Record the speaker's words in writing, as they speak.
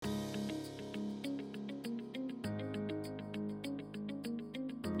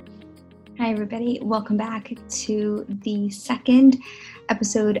Hi, everybody. Welcome back to the second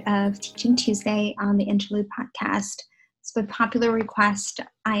episode of Teaching Tuesday on the Interlude podcast. So, by popular request,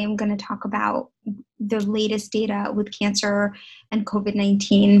 I am going to talk about the latest data with cancer and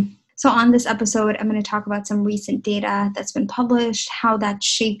COVID-19. So, on this episode, I'm going to talk about some recent data that's been published, how that's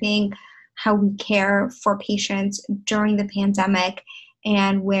shaping how we care for patients during the pandemic,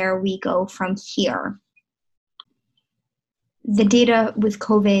 and where we go from here. The data with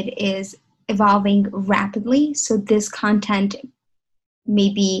COVID is evolving rapidly, so this content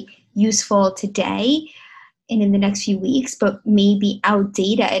may be useful today and in the next few weeks, but may be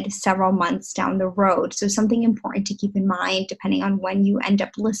outdated several months down the road. So something important to keep in mind depending on when you end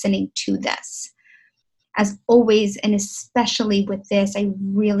up listening to this. As always, and especially with this, I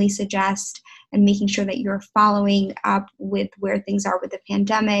really suggest and making sure that you're following up with where things are with the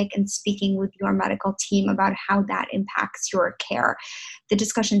pandemic and speaking with your medical team about how that impacts your care. The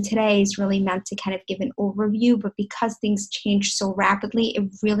discussion today is really meant to kind of give an overview, but because things change so rapidly, it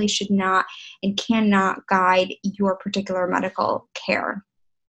really should not and cannot guide your particular medical care.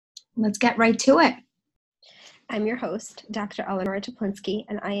 Let's get right to it. I'm your host, Dr. Eleanor Teplinsky,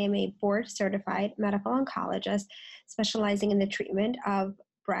 and I am a board-certified medical oncologist specializing in the treatment of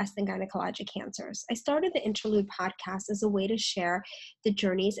breast and gynecologic cancers. I started the Interlude podcast as a way to share the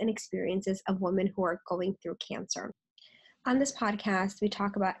journeys and experiences of women who are going through cancer. On this podcast, we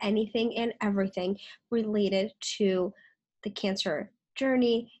talk about anything and everything related to the cancer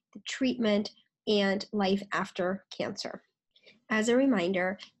journey, the treatment, and life after cancer. As a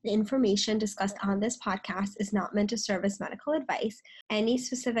reminder, the information discussed on this podcast is not meant to serve as medical advice. Any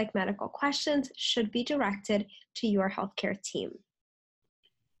specific medical questions should be directed to your healthcare team.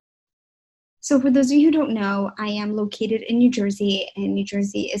 So for those of you who don't know, I am located in New Jersey, and New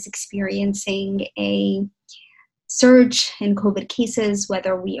Jersey is experiencing a surge in COVID cases,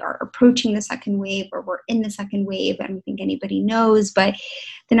 whether we are approaching the second wave or we're in the second wave. I don't think anybody knows, but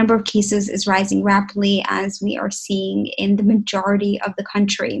the number of cases is rising rapidly, as we are seeing in the majority of the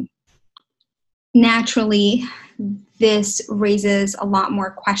country. Naturally, this raises a lot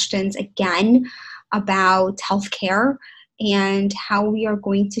more questions again about healthcare and how we are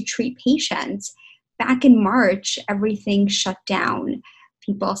going to treat patients. Back in March, everything shut down.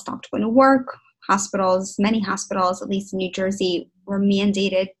 People stopped going to work. Hospitals, many hospitals, at least in New Jersey, were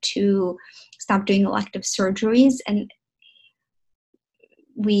mandated to stop doing elective surgeries, and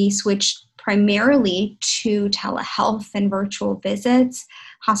we switched primarily to telehealth and virtual visits.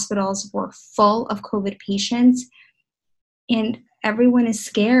 Hospitals were full of COVID patients, and everyone is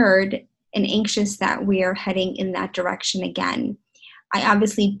scared and anxious that we are heading in that direction again. I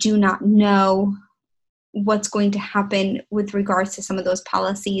obviously do not know what's going to happen with regards to some of those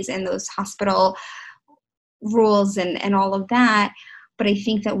policies and those hospital rules and all of that. But I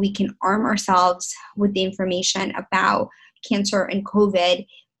think that we can arm ourselves with the information about cancer and COVID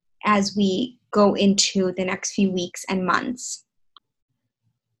as we go into the next few weeks and months.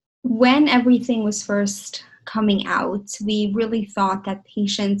 When everything was first coming out, we really thought that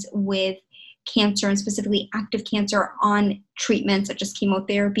patients with cancer, and specifically active cancer on treatments such as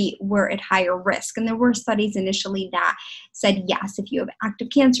chemotherapy, were at higher risk. And there were studies initially that said, yes, if you have active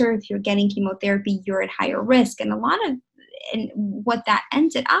cancer, if you're getting chemotherapy, you're at higher risk. And what that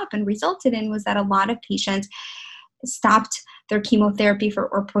ended up and resulted in was that a lot of patients stopped their chemotherapy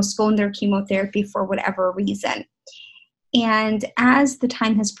or postponed their chemotherapy for whatever reason. And as the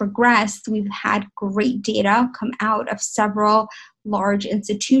time has progressed, we've had great data come out of several large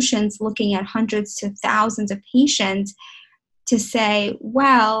institutions looking at hundreds to thousands of patients to say,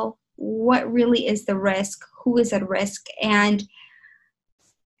 well, what really is the risk? Who is at risk? And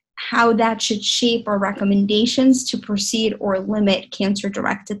how that should shape our recommendations to proceed or limit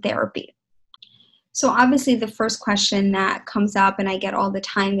cancer-directed therapy. So obviously the first question that comes up, and I get all the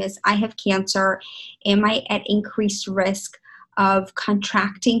time, is, I have cancer. Am I at increased risk of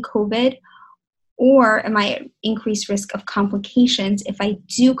contracting COVID? Or am I at increased risk of complications if I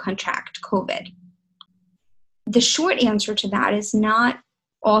do contract COVID? The short answer to that is not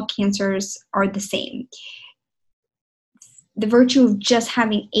all cancers are the same. The virtue of just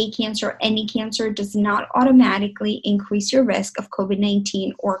having a cancer, any cancer, does not automatically increase your risk of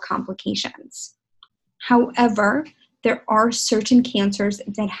COVID-19 or complications. However, there are certain cancers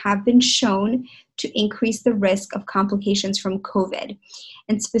that have been shown to increase the risk of complications from COVID.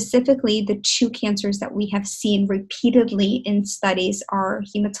 And specifically, the two cancers that we have seen repeatedly in studies are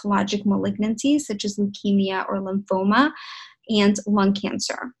hematologic malignancies, such as leukemia or lymphoma, and lung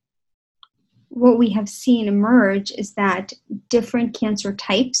cancer. What we have seen emerge is that different cancer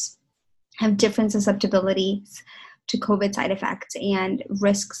types have different susceptibilities to COVID side effects and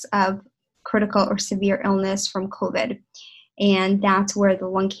risks of critical or severe illness from COVID. And that's where the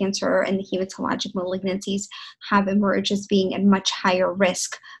lung cancer and the hematologic malignancies have emerged as being at much higher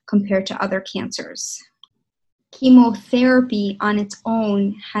risk compared to other cancers. Chemotherapy on its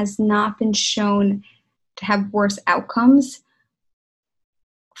own has not been shown to have worse outcomes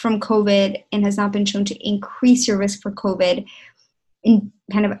from COVID and has not been shown to increase your risk for COVID in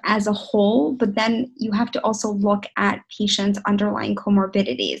kind of as a whole, but then you have to also look at patients' underlying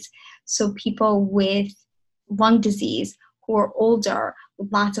comorbidities. So people with lung disease who are older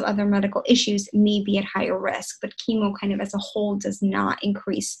with lots of other medical issues may be at higher risk, but chemo kind of as a whole does not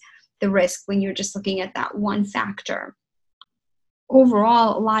increase the risk when you're just looking at that one factor.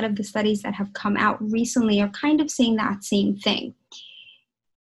 Overall, a lot of the studies that have come out recently are kind of saying that same thing.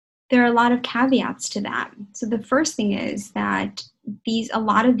 There are a lot of caveats to that. So the first thing is that a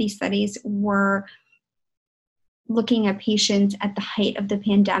lot of these studies were looking at patients at the height of the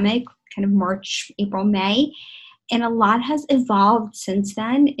pandemic, kind of March, April, May, and a lot has evolved since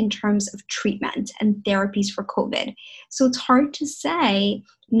then in terms of treatment and therapies for COVID. So it's hard to say,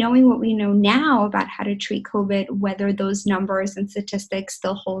 knowing what we know now about how to treat COVID, whether those numbers and statistics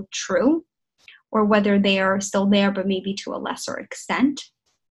still hold true, or whether they are still there, but maybe to a lesser extent.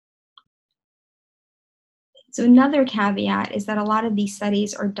 So another caveat is that a lot of these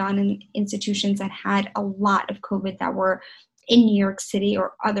studies are done in institutions that had a lot of COVID, that were in New York City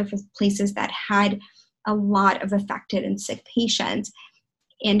or other places that had a lot of affected and sick patients.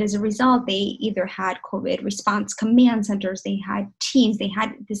 And as a result, they either had COVID response command centers, they had teams, they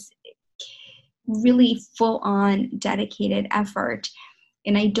had this really full-on dedicated effort.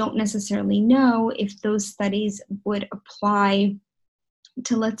 And I don't necessarily know if those studies would apply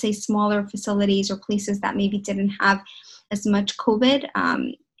to, let's say, smaller facilities or places that maybe didn't have as much COVID.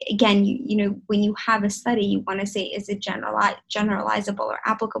 Again, you know, when you have a study, you want to say, is it generalizable or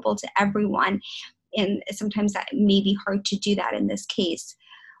applicable to everyone? And sometimes that may be hard to do that in this case.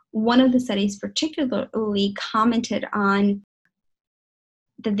 One of the studies particularly commented on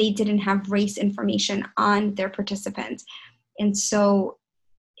that they didn't have race information on their participants. And so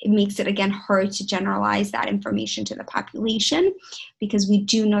it makes it, again, hard to generalize that information to the population, because we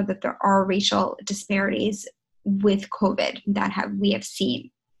do know that there are racial disparities with COVID that we have seen.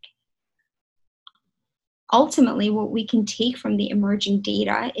 Ultimately, what we can take from the emerging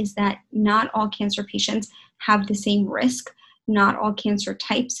data is that not all cancer patients have the same risk. Not all cancer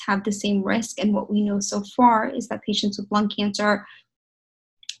types have the same risk. And what we know so far is that patients with lung cancer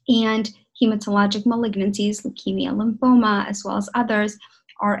and hematologic malignancies, leukemia, lymphoma, as well as others,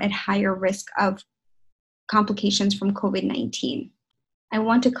 are at higher risk of complications from COVID-19. I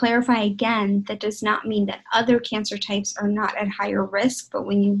want to clarify again, that does not mean that other cancer types are not at higher risk, but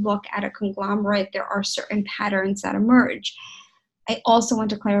when you look at a conglomerate, there are certain patterns that emerge. I also want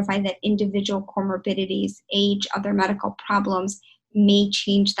to clarify that individual comorbidities, age, other medical problems may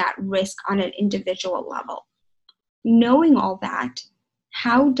change that risk on an individual level. Knowing all that,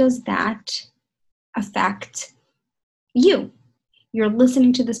 how does that affect you? You're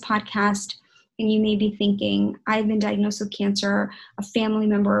listening to this podcast and you may be thinking, I've been diagnosed with cancer, a family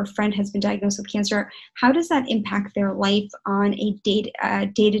member or friend has been diagnosed with cancer. How does that impact their life on a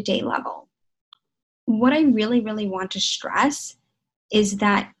day-to-day level? What I really, really want to stress is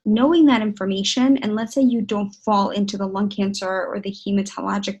that knowing that information, and let's say you don't fall into the lung cancer or the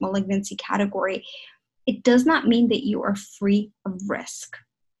hematologic malignancy category, it does not mean that you are free of risk.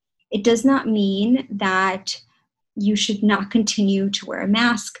 It does not mean that you should not continue to wear a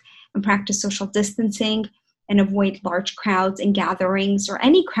mask and practice social distancing and avoid large crowds and gatherings, or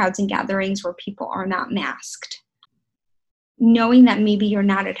any crowds and gatherings where people are not masked. Knowing that maybe you're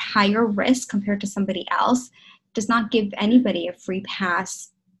not at higher risk compared to somebody else does not give anybody a free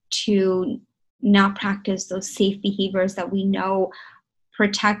pass to not practice those safe behaviors that we know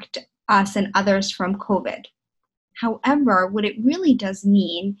protect us and others from COVID. However, what it really does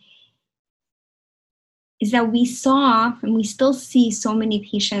mean is that we saw, and we still see, so many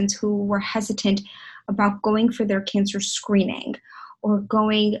patients who were hesitant about going for their cancer screening or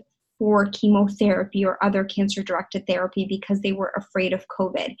going for chemotherapy or other cancer-directed therapy because they were afraid of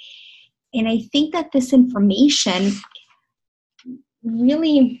COVID. And I think that this information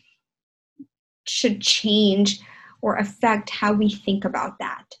really should change or affect how we think about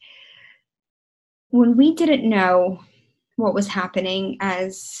that. When we didn't know what was happening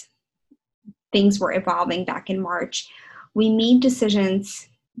as things were evolving back in March, we made decisions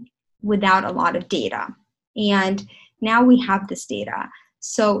without a lot of data. And now we have this data.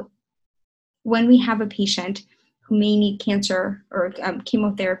 So when we have a patient who may need cancer or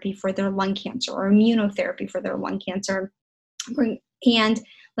chemotherapy for their lung cancer or immunotherapy for their lung cancer, and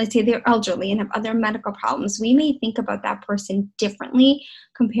let's say they're elderly and have other medical problems, we may think about that person differently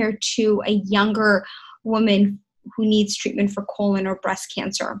compared to a younger woman who needs treatment for colon or breast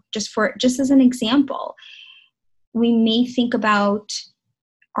cancer. Just as an example, we may think about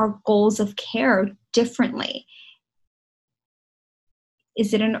our goals of care differently.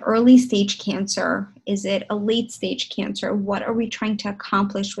 Is it an early stage cancer? Is it a late stage cancer? What are we trying to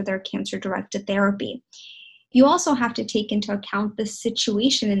accomplish with our cancer-directed therapy? You also have to take into account the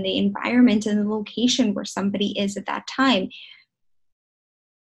situation and the environment and the location where somebody is at that time.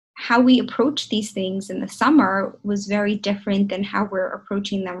 How we approach these things in the summer was very different than how we're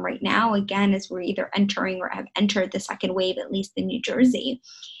approaching them right now, again, as we're either entering or have entered the second wave, at least in New Jersey.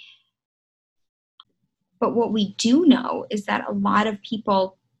 But what we do know is that a lot of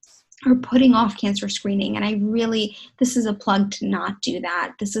people are putting off cancer screening. And this is a plug to not do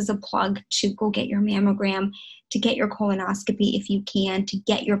that. This is a plug to go get your mammogram, to get your colonoscopy if you can, to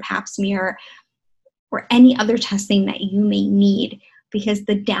get your pap smear or any other testing that you may need, because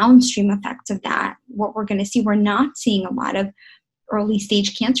the downstream effects of that, what we're going to see, we're not seeing a lot of early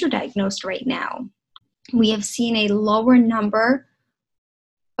stage cancer diagnosed right now. We have seen a lower number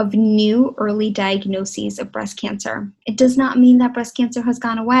of new early diagnoses of breast cancer. It does not mean that breast cancer has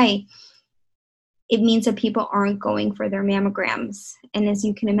gone away. It means that people aren't going for their mammograms. And as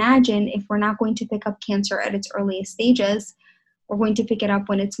you can imagine, if we're not going to pick up cancer at its earliest stages, we're going to pick it up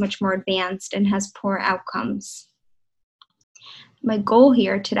when it's much more advanced and has poor outcomes. My goal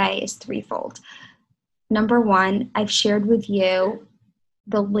here today is threefold. Number one, I've shared with you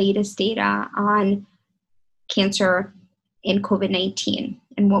the latest data on cancer in COVID-19.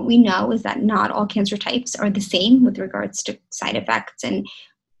 And what we know is that not all cancer types are the same with regards to side effects and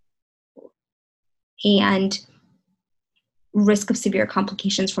risk of severe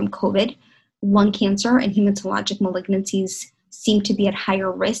complications from COVID. Lung cancer and hematologic malignancies seem to be at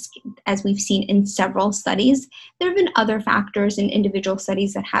higher risk, as we've seen in several studies. There have been other factors in individual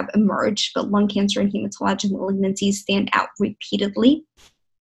studies that have emerged, but lung cancer and hematologic malignancies stand out repeatedly.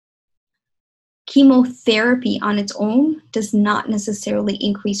 Chemotherapy on its own does not necessarily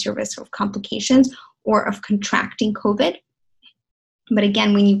increase your risk of complications or of contracting COVID. But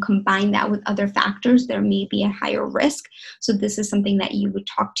again, when you combine that with other factors, there may be a higher risk. So this is something that you would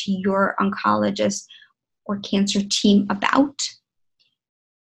talk to your oncologist or cancer team about.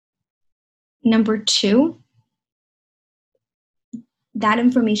 Number two, that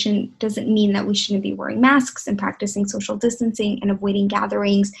information doesn't mean that we shouldn't be wearing masks and practicing social distancing and avoiding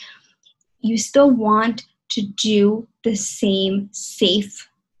gatherings. You still want to do the same safe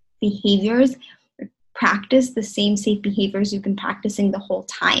behaviors, practice the same safe behaviors you've been practicing the whole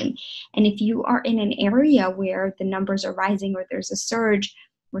time. And if you are in an area where the numbers are rising or there's a surge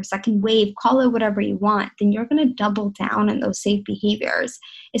or second wave, call it whatever you want, then you're going to double down on those safe behaviors,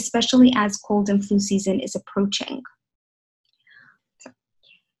 especially as cold and flu season is approaching.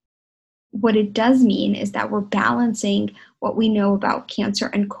 What it does mean is that we're balancing what we know about cancer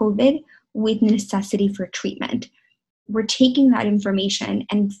and COVID with necessity for treatment. We're taking that information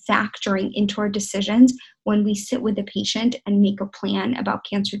and factoring into our decisions when we sit with the patient and make a plan about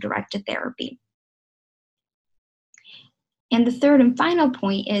cancer-directed therapy. And the third and final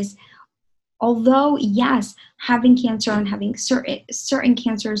point is, although, yes, having cancer and having certain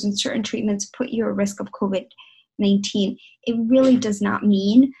cancers and certain treatments put you at risk of COVID-19, it really does not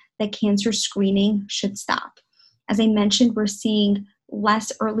mean that cancer screening should stop. As I mentioned, we're seeing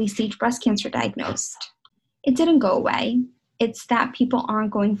less early stage breast cancer diagnosed. It didn't go away. It's that people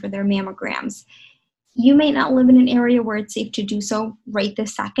aren't going for their mammograms. You may not live in an area where it's safe to do so right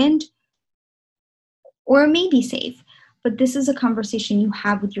this second, or it may be safe, but this is a conversation you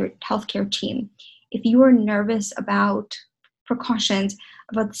have with your healthcare team. If you are nervous about precautions,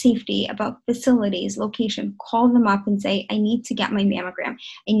 about safety, about facilities, location, call them up and say, I need to get my mammogram.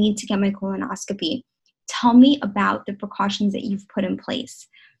 I need to get my colonoscopy. Tell me about the precautions that you've put in place.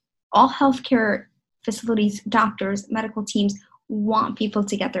 All healthcare facilities, doctors, medical teams want people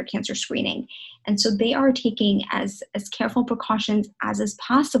to get their cancer screening. And so they are taking as careful precautions as is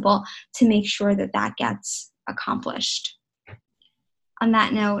possible to make sure that that gets accomplished. On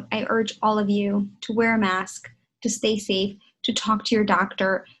that note, I urge all of you to wear a mask, to stay safe, to talk to your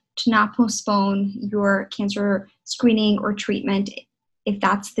doctor, to not postpone your cancer screening or treatment if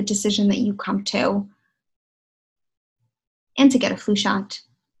that's the decision that you come to, and to get a flu shot.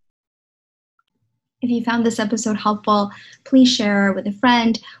 If you found this episode helpful, please share with a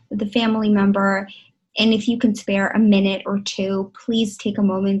friend, with a family member. And if you can spare a minute or two, please take a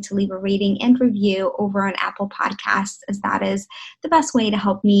moment to leave a rating and review over on Apple Podcasts, as that is the best way to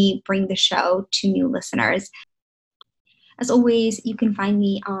help me bring the show to new listeners. As always, you can find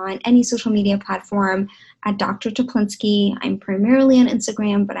me on any social media platform at Dr. Toplinsky. I'm primarily on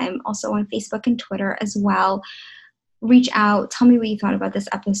Instagram, but I'm also on Facebook and Twitter as well. Reach out, tell me what you thought about this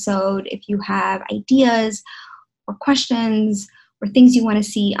episode. If you have ideas or questions or things you want to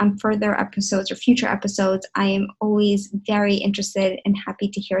see on further episodes or future episodes, I am always very interested and happy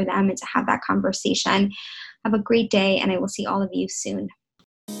to hear them and to have that conversation. Have a great day, and I will see all of you soon.